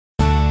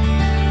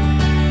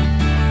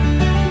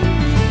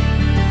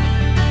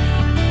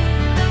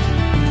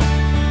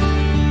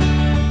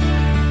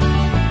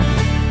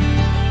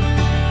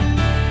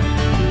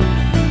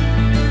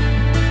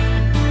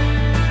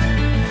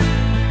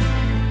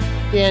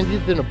Dan,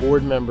 you've been a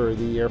board member of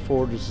the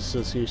Airforwarders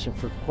Association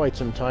for quite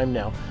some time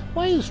now.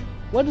 Why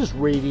does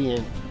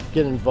Radiant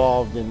get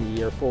involved in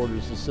the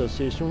Airforwarders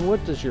Association?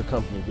 What does your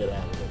company get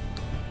out of it?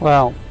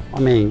 Well, I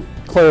mean,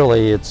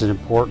 clearly it's an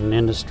important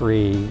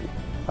industry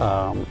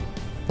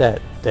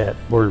that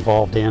we're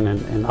involved in,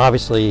 and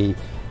obviously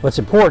what's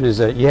important is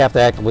that you have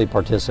to actively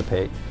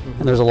participate.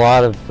 And there's a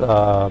lot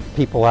of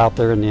people out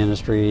there in the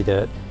industry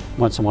that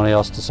want someone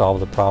else to solve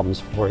the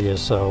problems for you.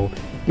 So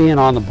being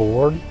on the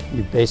board,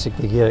 you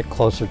basically get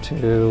closer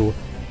to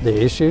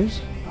the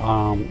issues.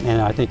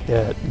 And I think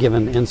that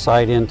given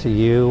insight into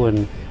you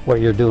and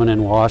what you're doing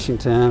in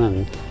Washington,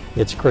 and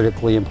it's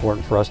critically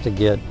important for us to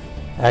get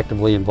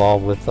actively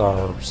involved with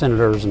our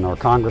senators and our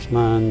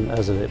congressmen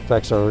as it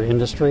affects our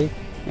industry.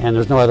 And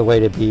there's no other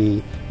way to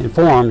be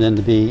informed than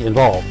to be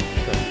involved.